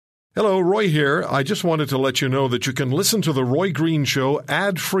Hello, Roy here. I just wanted to let you know that you can listen to The Roy Green Show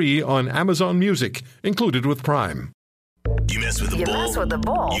ad-free on Amazon Music, included with Prime. You mess with the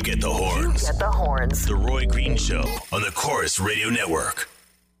bull, you get the horns. The Roy Green Show on the Chorus Radio Network.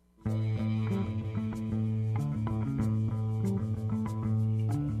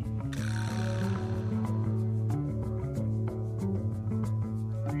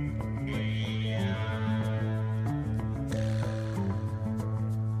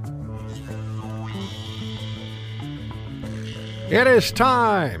 It is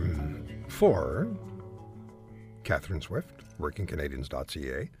time for Catherine Swift,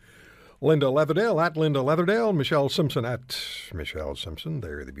 WorkingCanadians.ca, Linda Leatherdale at Linda Leatherdale, Michelle Simpson at Michelle Simpson.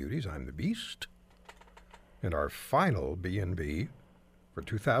 They're the beauties. I'm the beast. And our final B&B for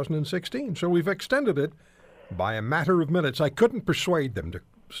 2016. So we've extended it by a matter of minutes. I couldn't persuade them to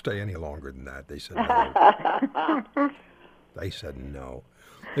stay any longer than that. They said no. They said no.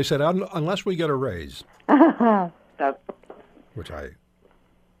 They said, unless we get a raise.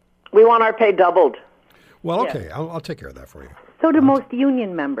 We want our pay doubled. Well, okay, yeah. I'll take care of that for you. So do most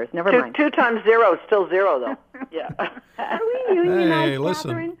union members. Never mind. 2 times 0 is still 0, though. Yeah. Are we unionized, hey,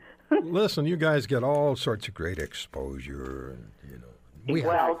 listen, Catherine? listen. You guys get all sorts of great exposure, and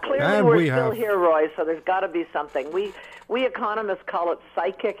clearly we're still here, Roy. So there's got to be something. We economists call it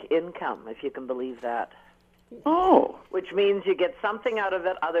psychic income, if you can believe that. Oh, which means you get something out of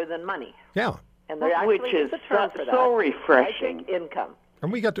it other than money. Yeah. And there actually which is a term for that. so refreshing. Psychic income. And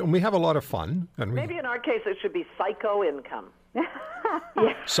we have a lot of fun. And maybe in our case it should be psycho income.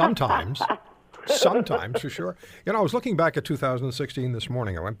 Sometimes for sure. I was looking back at 2016 this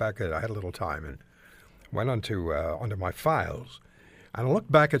morning. I went back. I had a little time and went onto my files, and I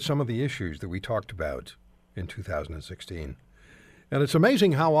looked back at some of the issues that we talked about in 2016. And it's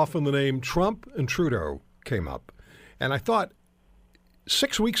amazing how often the name Trump and Trudeau came up. And I thought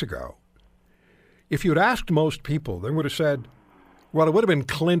 6 weeks ago, if you'd asked most people, they would have said, well, it would have been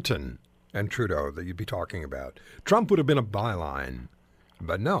Clinton and Trudeau that you'd be talking about. Trump would have been a byline.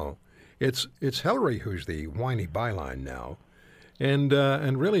 But no, it's Hillary who's the whiny byline now. And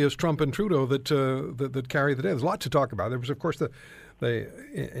really it's Trump and Trudeau that carry the day. There's a lot to talk about. There was, of course,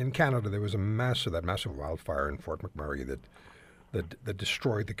 in Canada, there was that massive wildfire in Fort McMurray that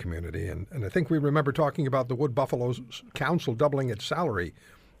destroyed the community. And I think we remember talking about the Wood Buffalo Council doubling its salary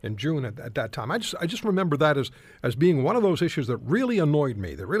in June at that time. I just remember that as being one of those issues that really annoyed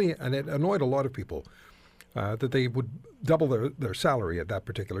me. And it annoyed a lot of people that they would double their salary at that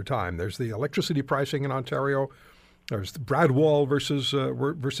particular time. There's the electricity pricing in Ontario. There's the Brad Wall versus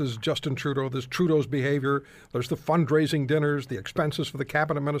Justin Trudeau. There's Trudeau's behavior. There's the fundraising dinners, the expenses for the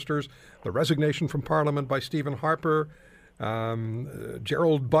cabinet ministers, the resignation from Parliament by Stephen Harper,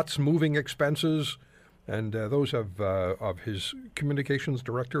 Gerald Butt's moving expenses. And those of his communications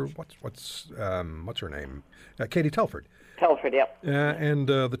director, what's her name? Katie Telford. Telford, yep. And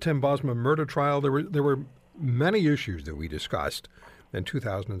the Tim Bosma murder trial. There were many issues that we discussed in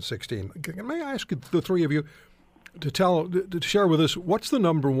 2016. May I ask the three of you to share with us what's the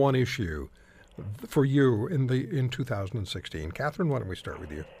number one issue for you in 2016? Catherine, why don't we start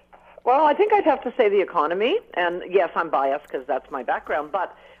with you? Well, I think I'd have to say the economy, and yes, I'm biased because that's my background.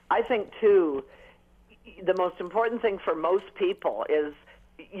 But I think too, the most important thing for most people is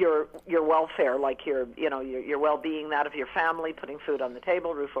your welfare, like your well-being, that of your family, putting food on the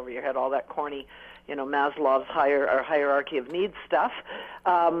table, roof over your head, all that corny, Maslow's hierarchy of needs stuff,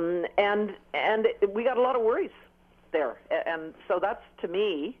 and we got a lot of worries there, and so that's to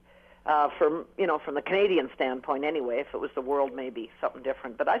me, from the Canadian standpoint anyway. If it was the world, maybe something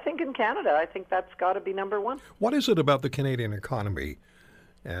different. But I think in Canada, I think that's got to be number one. What is it about the Canadian economy?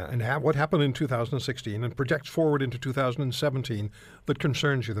 And what happened in 2016 and projects forward into 2017 that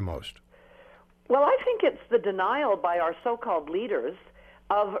concerns you the most? Well, I think it's the denial by our so-called leaders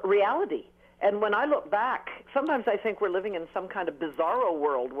of reality. And when I look back, sometimes I think we're living in some kind of bizarro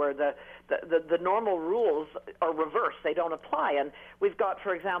world where the normal rules are reversed. They don't apply. And we've got,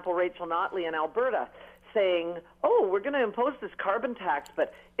 for example, Rachel Notley in Alberta saying, we're going to impose this carbon tax,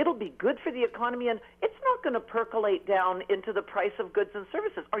 but it'll be good for the economy, and it's not going to percolate down into the price of goods and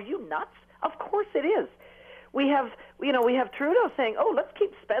services. Are you nuts? Of course it is. We have Trudeau saying, let's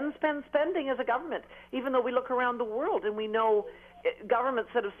keep spending as a government, even though we look around the world and we know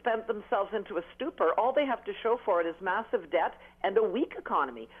governments that have spent themselves into a stupor, all they have to show for it is massive debt and a weak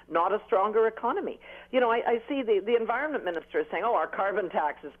economy, not a stronger economy. I see the environment minister is saying, our carbon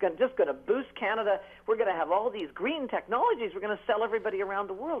tax is just going to boost Canada. We're going to have all these green technologies. We're going to sell everybody around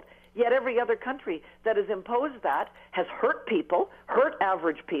the world. Yet every other country that has imposed that has hurt people, hurt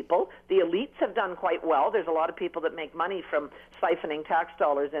average people. The elites have done quite well. There's a lot of people that make make money from siphoning tax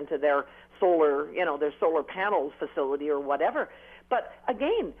dollars into their solar panels facility or whatever. But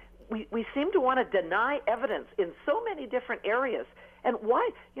again, we seem to want to deny evidence in so many different areas. And why?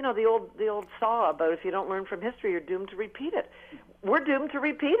 The old saw about if you don't learn from history, you're doomed to repeat it. We're doomed to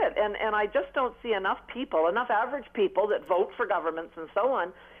repeat it. And I just don't see enough average people that vote for governments and so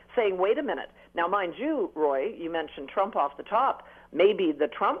on, saying, wait a minute. Now, mind you, Roy, you mentioned Trump off the top. Maybe the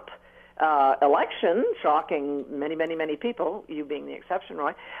Trump election, shocking many, many, many people, you being the exception,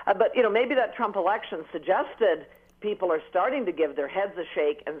 Roy, but maybe that Trump election suggested people are starting to give their heads a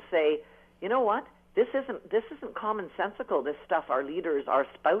shake and say, you know what? This isn't commonsensical, this stuff our leaders are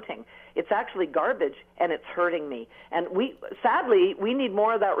spouting. It's actually garbage, and it's hurting me. And sadly, we need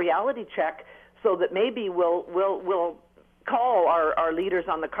more of that reality check so that maybe we'll call our leaders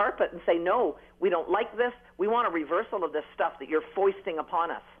on the carpet and say, no, we don't like this. We want a reversal of this stuff that you're foisting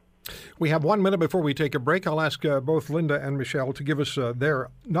upon us. We have 1 minute before we take a break. I'll ask both Linda and Michelle to give us their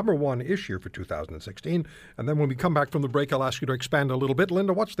number one issue for 2016. And then when we come back from the break, I'll ask you to expand a little bit.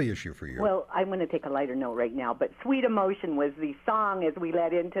 Linda, what's the issue for you? Well, I'm going to take a lighter note right now, but Sweet Emotion was the song as we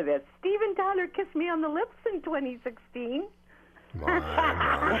led into this. Steven Tyler kissed me on the lips in 2016.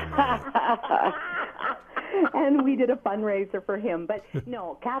 And we did a fundraiser for him. But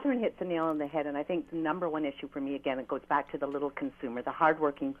no, Catherine hits the nail on the head, and I think the number one issue for me, again, it goes back to the little consumer, the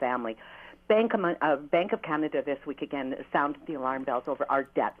hardworking family. Bank of Canada this week, again, sounded the alarm bells over our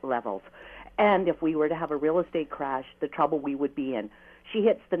debt levels. And if we were to have a real estate crash, the trouble we would be in. She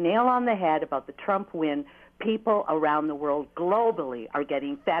hits the nail on the head about the Trump win. People around the world globally are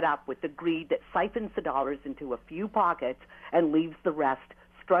getting fed up with the greed that siphons the dollars into a few pockets and leaves the rest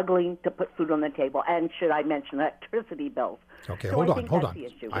struggling to put food on the table. And should I mention electricity bills? Okay, hold on.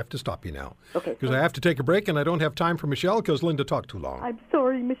 I have to stop you now. Okay. Because I have to take a break, and I don't have time for Michelle because Linda talked too long. I'm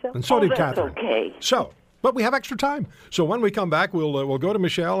sorry, Michelle. And so did Catherine. Okay. But we have extra time. So when we come back, we'll go to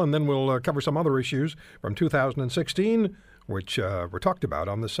Michelle, and then we'll cover some other issues from 2016, which were talked about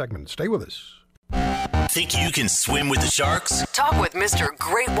on this segment. Stay with us. Think you can swim with the sharks? Talk with Mr.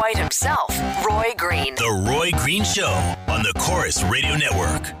 Great White himself, Roy Green. The Roy Green Show on the Chorus Radio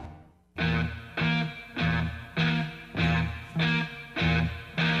Network.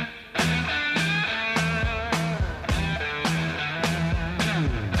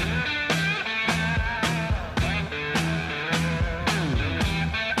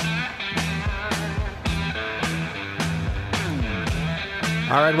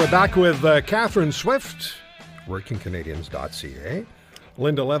 All right, we're back with Catherine Swift, WorkingCanadians.ca,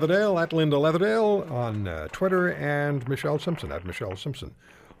 Linda Leatherdale at Linda Leatherdale on Twitter, and Michelle Simpson at Michelle Simpson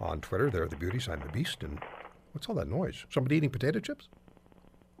on Twitter. They're the beauties. I'm the beast. And what's all that noise? Somebody eating potato chips?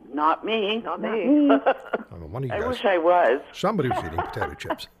 Not me. Not me. One of you guys. I wish I was. Somebody was eating potato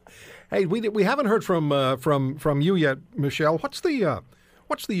chips. Hey, we haven't heard from you yet, Michelle. What's the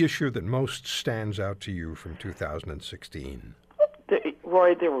issue that most stands out to you from 2016?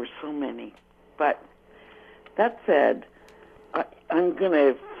 Roy, there were so many. But that said, I'm going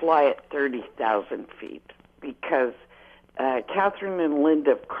to fly at 30,000 feet because Catherine and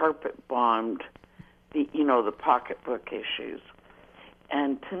Linda carpet bombed the pocketbook issues.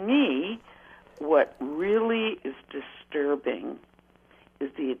 And to me, what really is disturbing is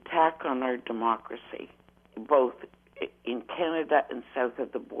the attack on our democracy, both in Canada and south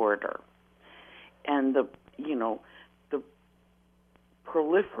of the border. And the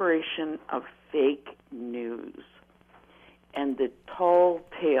proliferation of fake news and the tall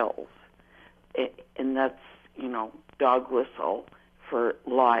tales, and that's, dog whistle for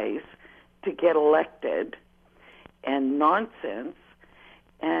lies to get elected and nonsense.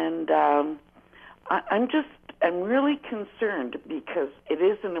 And I'm really concerned because it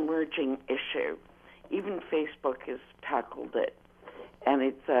is an emerging issue. Even Facebook has tackled it. And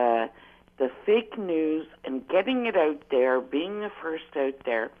it's the fake news and getting it out there, being the first out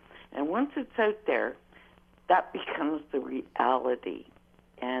there. And once it's out there, that becomes the reality.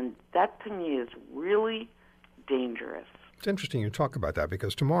 And that, to me, is really dangerous. It's interesting you talk about that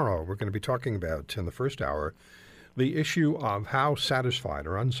because tomorrow we're going to be talking about, in the first hour, the issue of how satisfied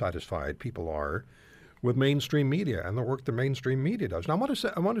or unsatisfied people are with mainstream media and the work the mainstream media does. Now, I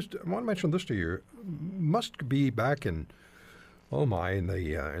want to mention this to you. Must be back in in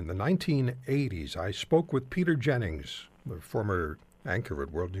the 1980s, I spoke with Peter Jennings, the former anchor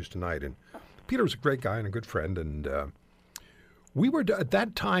at World News Tonight, and Peter was a great guy and a good friend. And we were at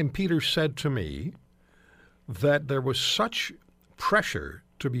that time. Peter said to me that there was such pressure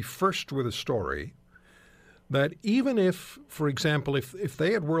to be first with a story that even if, for example, if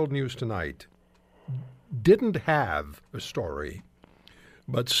they at World News Tonight didn't have a story,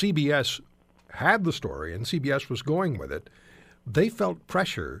 but CBS had the story and CBS was going with it, they felt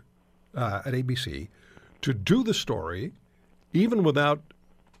pressure at ABC to do the story, even without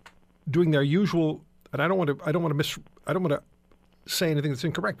doing their usual. And I don't want to say anything that's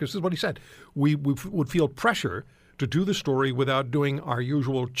incorrect. This is what he said. We would feel pressure to do the story without doing our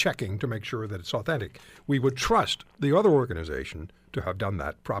usual checking to make sure that it's authentic. We would trust the other organization to have done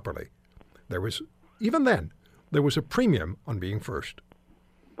that properly. Even then, there was a premium on being first.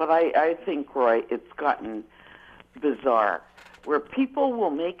 But I think, Roy, it's gotten bizarre, where people will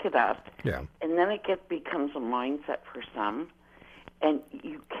make it up, and then it becomes a mindset for some, and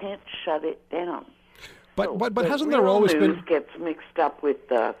you can't shut it down. But hasn't there always been news gets mixed up with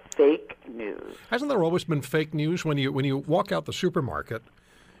the fake news? Hasn't there always been fake news when you walk out the supermarket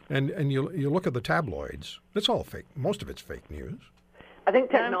and you look at the tabloids? It's all fake. Most of it's fake news. I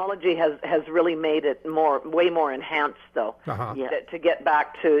think technology has really made it way more enhanced, though. To get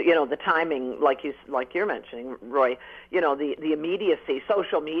back to the timing, like you're mentioning, Roy. The immediacy.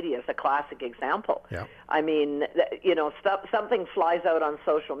 Social media is a classic example. Yeah. I mean, something flies out on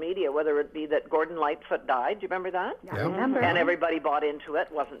social media, whether it be that Gordon Lightfoot died. Do you remember that? Yeah. I remember. And everybody bought into it.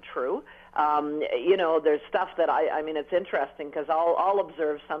 Wasn't true. There's stuff that I mean, it's interesting because I'll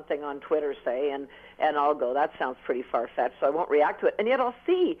observe something on Twitter, say, and I'll go, that sounds pretty far-fetched, so I won't react to it. And yet I'll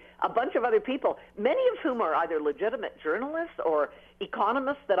see a bunch of other people, many of whom are either legitimate journalists or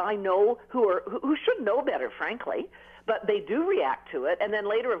economists that I know who should know better, frankly, but they do react to it. And then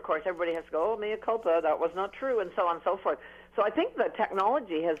later, of course, everybody has to go, oh, mea culpa, that was not true, and so on and so forth. So I think that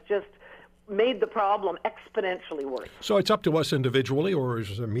technology has just made the problem exponentially worse. So it's up to us individually or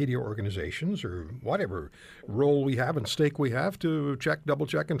as media organizations or whatever role we have and stake we have to check, double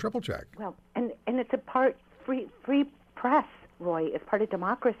check, and triple check. Well, and it's a part, free press, Roy, is part of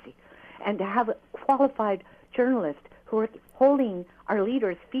democracy. And to have qualified journalists who are holding our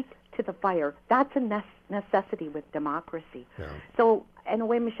leaders' feet to the fire, that's a necessity with democracy. Yeah. So, in a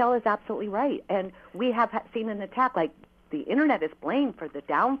way, Michelle is absolutely right. And we have seen an attack, like the internet is blamed for the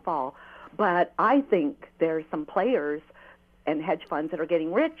downfall. But I think there's some players and hedge funds that are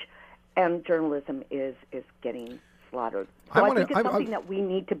getting rich, and journalism is getting slaughtered. So I think it's something that we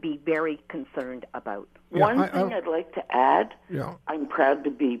need to be very concerned about. Yeah, One thing I'd like to add, I'm proud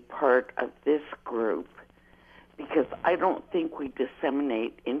to be part of this group because I don't think we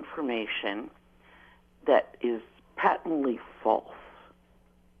disseminate information that is patently false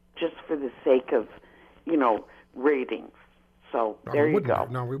just for the sake of, ratings. So there you go.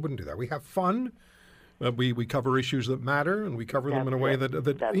 No, we wouldn't do that. We have fun. We cover issues that matter, and we cover them in a way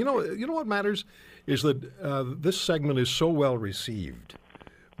that you know what matters is that this segment is so well received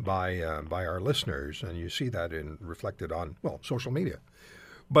by our listeners, and you see that reflected on social media.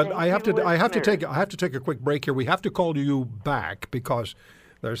 But I have to take a quick break here. We have to call you back because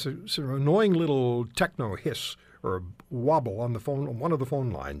there's a sort of annoying little techno hiss or wobble on the phone on one of the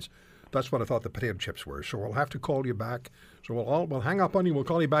phone lines. That's what I thought the potato chips were. So we'll have to call you back. So we'll hang up on you. We'll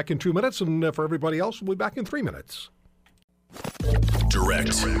call you back in 2 minutes. And for everybody else, we'll be back in 3 minutes. Direct,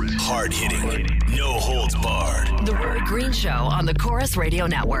 hard-hitting, no holds barred. The Roy Green Show on the Chorus Radio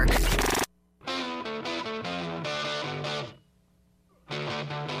Network.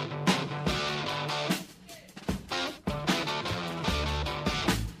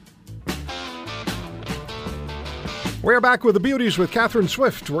 We're back with the beauties with Catherine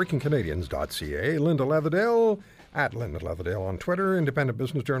Swift, WorkingCanadians.ca, Linda Leatherdale, at Linda Leatherdale on Twitter, independent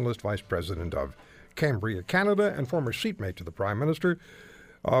business journalist, vice president of Cambria, Canada, and former seatmate to the Prime Minister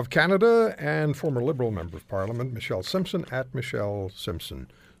of Canada, and former Liberal Member of Parliament, Michelle Simpson, at Michelle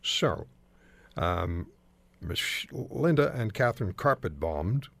Simpson. So, Linda and Catherine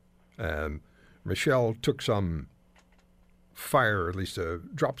carpet-bombed. Michelle took some fire, at least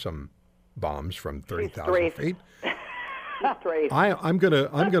dropped some bombs from 30,000 feet. I'm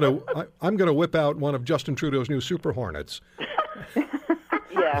gonna whip out one of Justin Trudeau's new Super Hornets.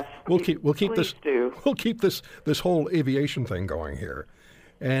 Yes, we'll keep this. Do. We'll keep this whole aviation thing going here,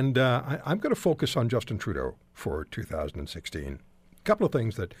 and I'm going to focus on Justin Trudeau for 2016. A couple of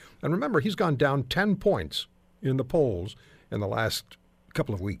things and remember, he's gone down 10 points in the polls in the last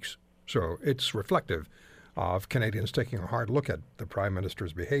couple of weeks, so it's reflective of Canadians taking a hard look at the Prime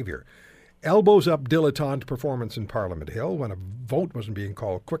Minister's behavior. Elbows up dilettante performance in Parliament Hill when a vote wasn't being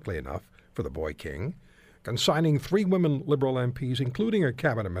called quickly enough for the boy king. Consigning 3 women Liberal MPs, including a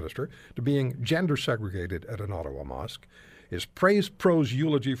cabinet minister, to being gender segregated at an Ottawa mosque. His praise-prose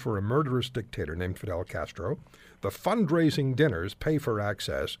eulogy for a murderous dictator named Fidel Castro. The fundraising dinners pay for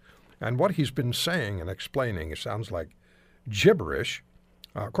access. And what he's been saying and explaining, it sounds like gibberish.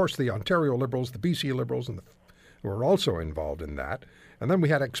 Of course, the Ontario Liberals, the BC Liberals, and were also involved in that. And then we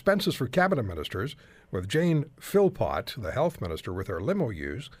had expenses for cabinet ministers with Jane Philpott, the health minister, with her limo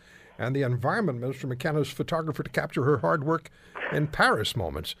use, and the environment minister, McKenna's photographer, to capture her hard work in Paris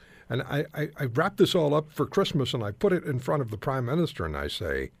moments. And I wrap this all up for Christmas, and I put it in front of the Prime Minister, and I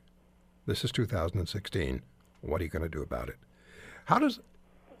say, this is 2016. What are you going to do about it?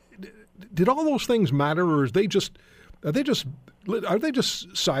 Did all those things matter, or are they just sidebars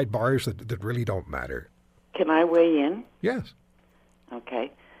that really don't matter? Can I weigh in? Yes.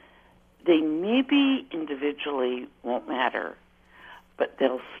 Okay. They maybe individually won't matter, but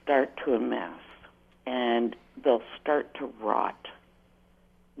they'll start to amass, and they'll start to rot,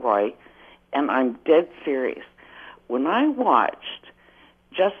 Roy. And I'm dead serious. When I watched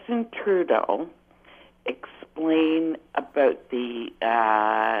Justin Trudeau explain about the,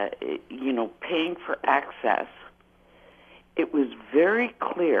 paying for access, it was very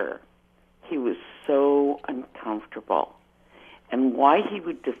clear he was so uncomfortable. And why he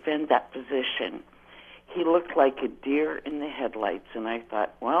would defend that position, he looked like a deer in the headlights. And I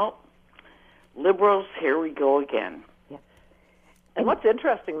thought, well, Liberals, here we go again. Yeah. And what's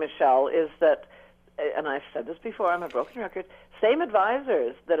interesting, Michelle, is that, and I've said this before, I'm a broken record, same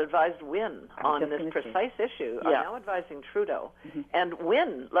advisors that advised Wynne on this precise issue are now advising Trudeau. Mm-hmm. And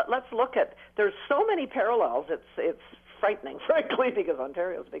Wynne, let's look at, there's so many parallels, it's frightening, frankly, because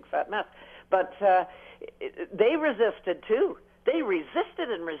Ontario's a big fat mess. But they resisted, too. They resisted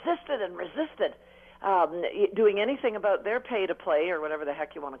and resisted and resisted doing anything about their pay-to-play, or whatever the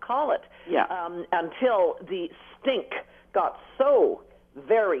heck you want to call it, until the stink got so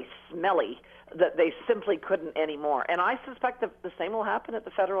very smelly that they simply couldn't anymore. And I suspect that the same will happen at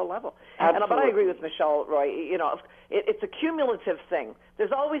the federal level. But I agree with Michelle, Roy. It's a cumulative thing.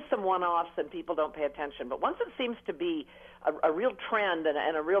 There's always some one-offs and people don't pay attention. But once it seems to be a real trend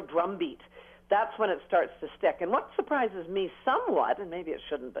and a real drumbeat, that's when it starts to stick. And what surprises me somewhat, and maybe it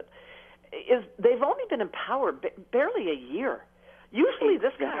shouldn't, but is they've only been in power barely a year. Usually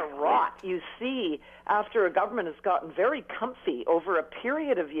this kind of rot you see after a government has gotten very comfy over a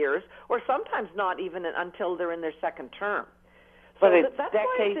period of years, or sometimes not even until they're in their second term. So that's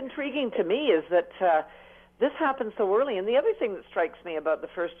why it's intriguing to me, is that this happened so early. And the other thing that strikes me about the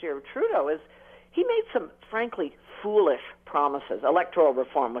first year of Trudeau is he made some, frankly, foolish promises. Electoral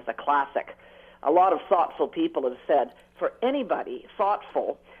reform was a classic. A lot of thoughtful people have said, for anybody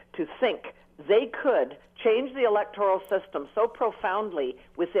thoughtful to think they could change the electoral system so profoundly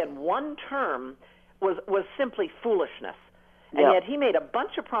within one term was simply foolishness. And yet he made a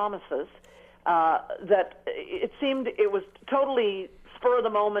bunch of promises that it seemed it was totally spur of the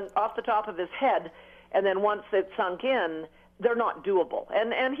moment, off the top of his head, and then once it sunk in, they're not doable.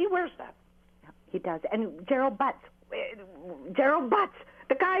 And he wears that. He does. And Gerald Butts,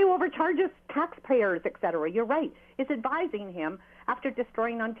 the guy who overcharges taxpayers, etc., you're right, is advising him after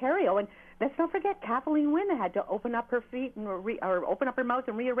destroying Ontario. And let's not forget, Kathleen Wynne had to open up her feet or open up her mouth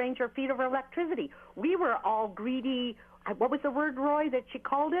and rearrange her feet over electricity. We were all greedy. What was the word, Roy, that she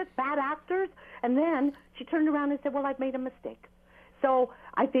called it? Bad actors. And then she turned around and said, well, I've made a mistake. So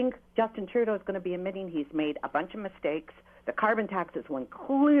I think Justin Trudeau is going to be admitting he's made a bunch of mistakes. The carbon tax is one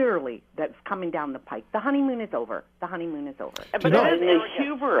clearly that's coming down the pike. The honeymoon is over. The honeymoon is over. But the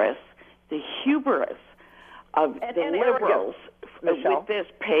hubris of the Liberals with this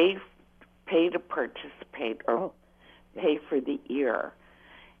pay to participate or pay for the ear,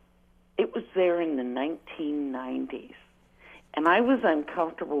 it was there in the 1990s. And I was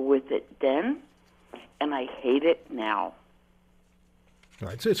uncomfortable with it then, and I hate it now.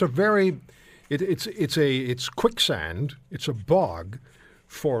 It's quicksand. It's a bog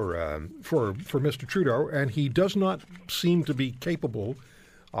for Mr. Trudeau, and he does not seem to be capable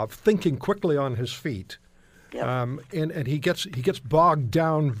of thinking quickly on his feet. Yep. And he gets bogged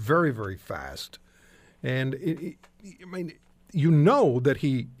down very, very fast. And you know that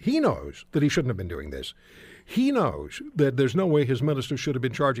he knows that he shouldn't have been doing this. He knows that there's no way his minister should have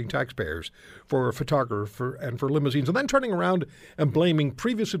been charging taxpayers for a photographer and for limousines, and then turning around and blaming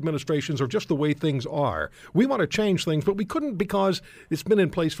previous administrations or just the way things are. We want to change things, but we couldn't because it's been in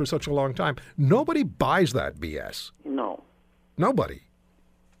place for such a long time. Nobody buys that BS. No. Nobody.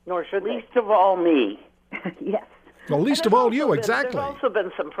 Nor should they. Least of all me. Yes. Well, least of all you, exactly. There's also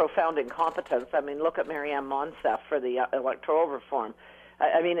been some profound incompetence. I mean, look at Marianne Monsef for the electoral reform.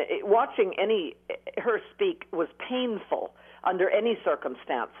 I mean, watching her speak was painful under any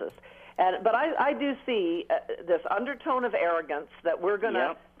circumstances. But I do see this undertone of arrogance that we're going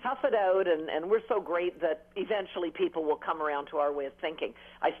to tough it out, and we're so great that eventually people will come around to our way of thinking.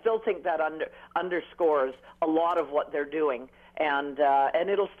 I still think that underscores a lot of what they're doing, and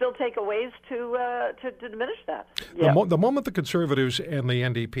it'll still take a ways to diminish that. Yeah. The moment the Conservatives and the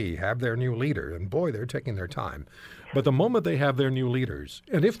NDP have their new leader, and boy, they're taking their time, but the moment they have their new leaders,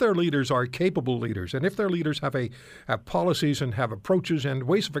 and if their leaders are capable leaders, and if their leaders have policies and have approaches and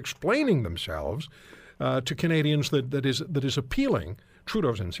ways of explaining themselves to Canadians that is appealing,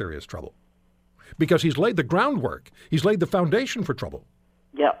 Trudeau's in serious trouble because he's laid the groundwork. He's laid the foundation for trouble.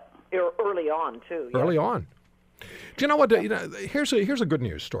 Yep, early on too. Yeah. Early on. Do you know what? Here's a good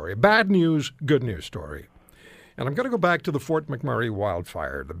news story. A bad news, good news story. And I'm going to go back to the Fort McMurray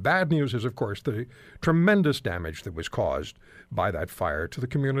wildfire. The bad news is, of course, the tremendous damage that was caused by that fire to the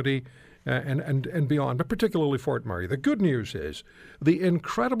community and beyond, but particularly Fort McMurray. The good news is the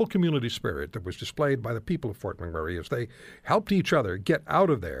incredible community spirit that was displayed by the people of Fort McMurray as they helped each other get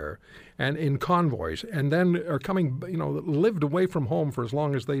out of there and in convoys, and then are coming, lived away from home for as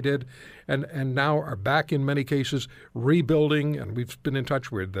long as they did, and now are back in many cases rebuilding. And we've been in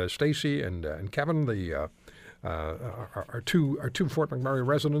touch with Stacey and Kevin, our two Fort McMurray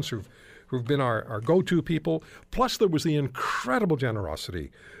residents who've been our go-to people. Plus, there was the incredible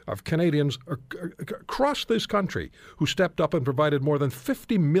generosity of Canadians across this country who stepped up and provided more than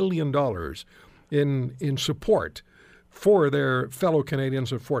 $50 million in support for their fellow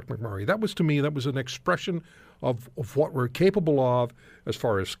Canadians at Fort McMurray. That was, to me, an expression of what we're capable of as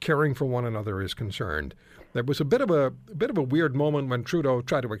far as caring for one another is concerned. There was a bit of a weird moment when Trudeau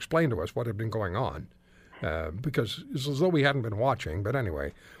tried to explain to us what had been going on, because it's as though we hadn't been watching. But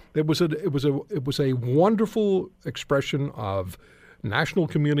anyway, it was a wonderful expression of national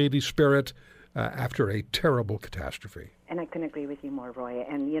community spirit after a terrible catastrophe. And I couldn't agree with you more, Roy.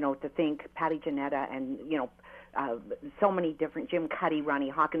 And to think Patty Janetta and so many different, Jim Cuddy, Ronnie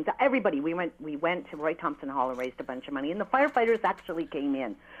Hawkins, everybody. We went to Roy Thompson Hall and raised a bunch of money, and the firefighters actually came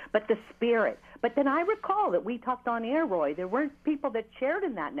in. But the spirit. But then I recall that we talked on air, Roy. There weren't people that shared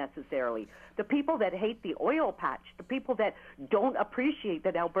in that necessarily. The people that hate the oil patch, the people that don't appreciate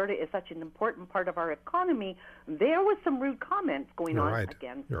that Alberta is such an important part of our economy. There was some rude comments going on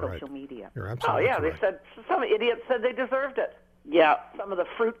against social media. You're absolutely right. They said some idiots said they deserved it. Yeah, some of the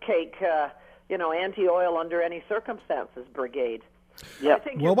fruitcake. Anti-oil under any circumstances brigade. Yeah.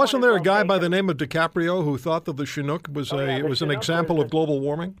 Well, wasn't there a guy by the name of DiCaprio who thought that the Chinook was an example of global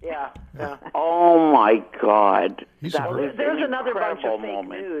warming? Yeah. Oh my God! There's another bunch of fake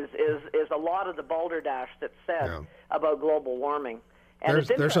news. Is a lot of the balderdash that's said about global warming. And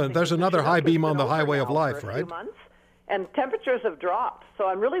there's another high beam on the highway of life, right? And temperatures have dropped, so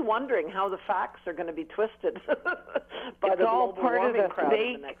I'm really wondering how the facts are going to be twisted by the global warming crowd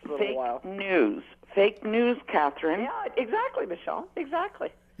in the next little while. Fake news, Catherine. Yeah, exactly, Michelle. Exactly.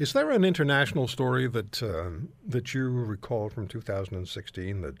 Is there an international story that you recall from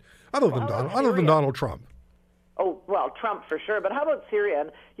 2016 that other than Donald Trump? Oh well, Trump for sure. But how about Syria?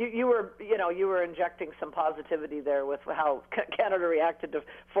 And you were injecting some positivity there with how Canada reacted to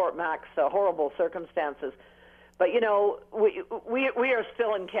Fort Mac's horrible circumstances. But, we are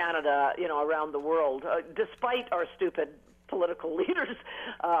still in Canada, around the world, despite our stupid political leaders'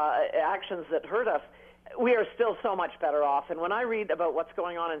 actions that hurt us, we are still so much better off. And when I read about what's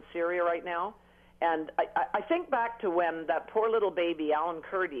going on in Syria right now, and I think back to when that poor little baby, Alan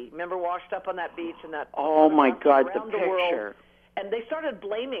Kurdi, remember, washed up on that beach and that... Oh, my God, the picture. World, and they started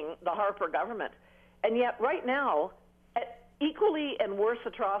blaming the Harper government. And yet right now, equally and worse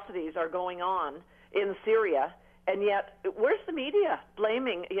atrocities are going on in Syria. And yet, where's the media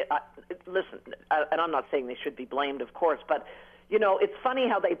blaming? Listen, and I'm not saying they should be blamed, of course, but, it's funny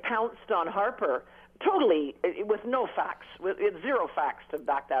how they pounced on Harper totally with no facts, with zero facts to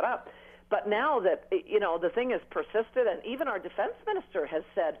back that up. But now that, the thing has persisted, and even our defense minister has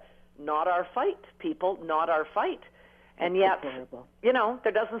said, not our fight, people, not our fight. And yet,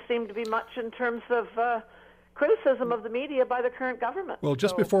 there doesn't seem to be much in terms of... criticism of the media by the current government. Well,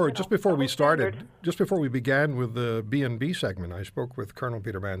 just before we began with the B&B segment, I spoke with Colonel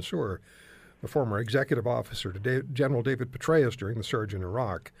Peter Mansour, the former executive officer to General David Petraeus during the surge in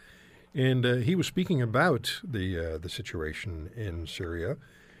Iraq, and he was speaking about the situation in Syria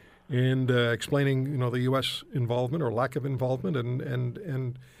and explaining, the U.S. involvement or lack of involvement,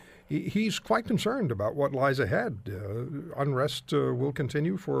 and he's quite concerned about what lies ahead. Unrest will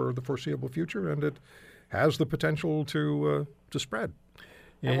continue for the foreseeable future, and it has the potential to spread.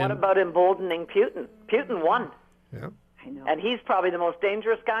 And what about emboldening Putin? Putin won. Yeah. I know. And he's probably the most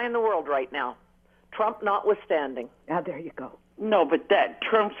dangerous guy in the world right now, Trump notwithstanding. Ah, there you go. No, but that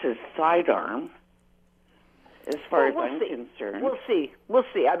Trump's his sidearm. as far as we'll I'm see. concerned. We'll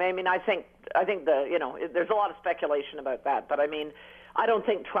see. I mean, I think there's a lot of speculation about that, but I mean, I don't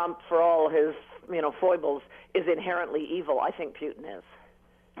think Trump, for all his foibles, is inherently evil. I think Putin is.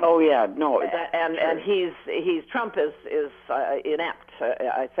 Oh yeah, no, and he's Trump is inept,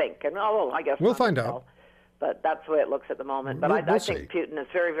 I think, and I guess we'll find out. But that's the way it looks at the moment. But I think Putin is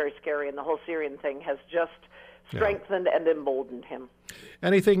very, very scary, and the whole Syrian thing has just strengthened and emboldened him.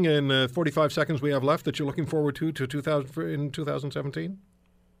 Anything in 45 seconds we have left that you're looking forward to in 2017?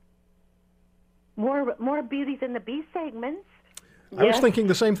 More Beauties and the Beast segments. I was thinking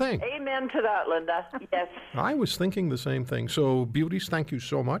the same thing. Amen to that, Linda. Yes. I was thinking the same thing. So, Beauties, thank you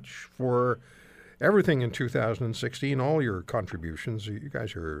so much for everything in 2016, all your contributions. You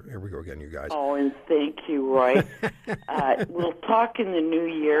guys are, here we go again, you guys. Oh, and thank you, Roy. We'll talk in the new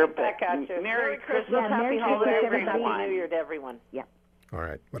year, but back at you. Merry Christmas, Happy Happy holidays, everyone. Happy New Year to everyone. Yeah. All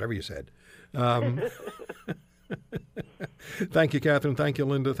right, whatever you said. Thank you, Catherine. Thank you,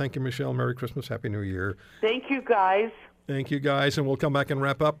 Linda. Thank you, Michelle. Merry Christmas. Happy New Year. Thank you, guys. Thank you, guys. And we'll come back and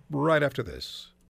wrap up right after this.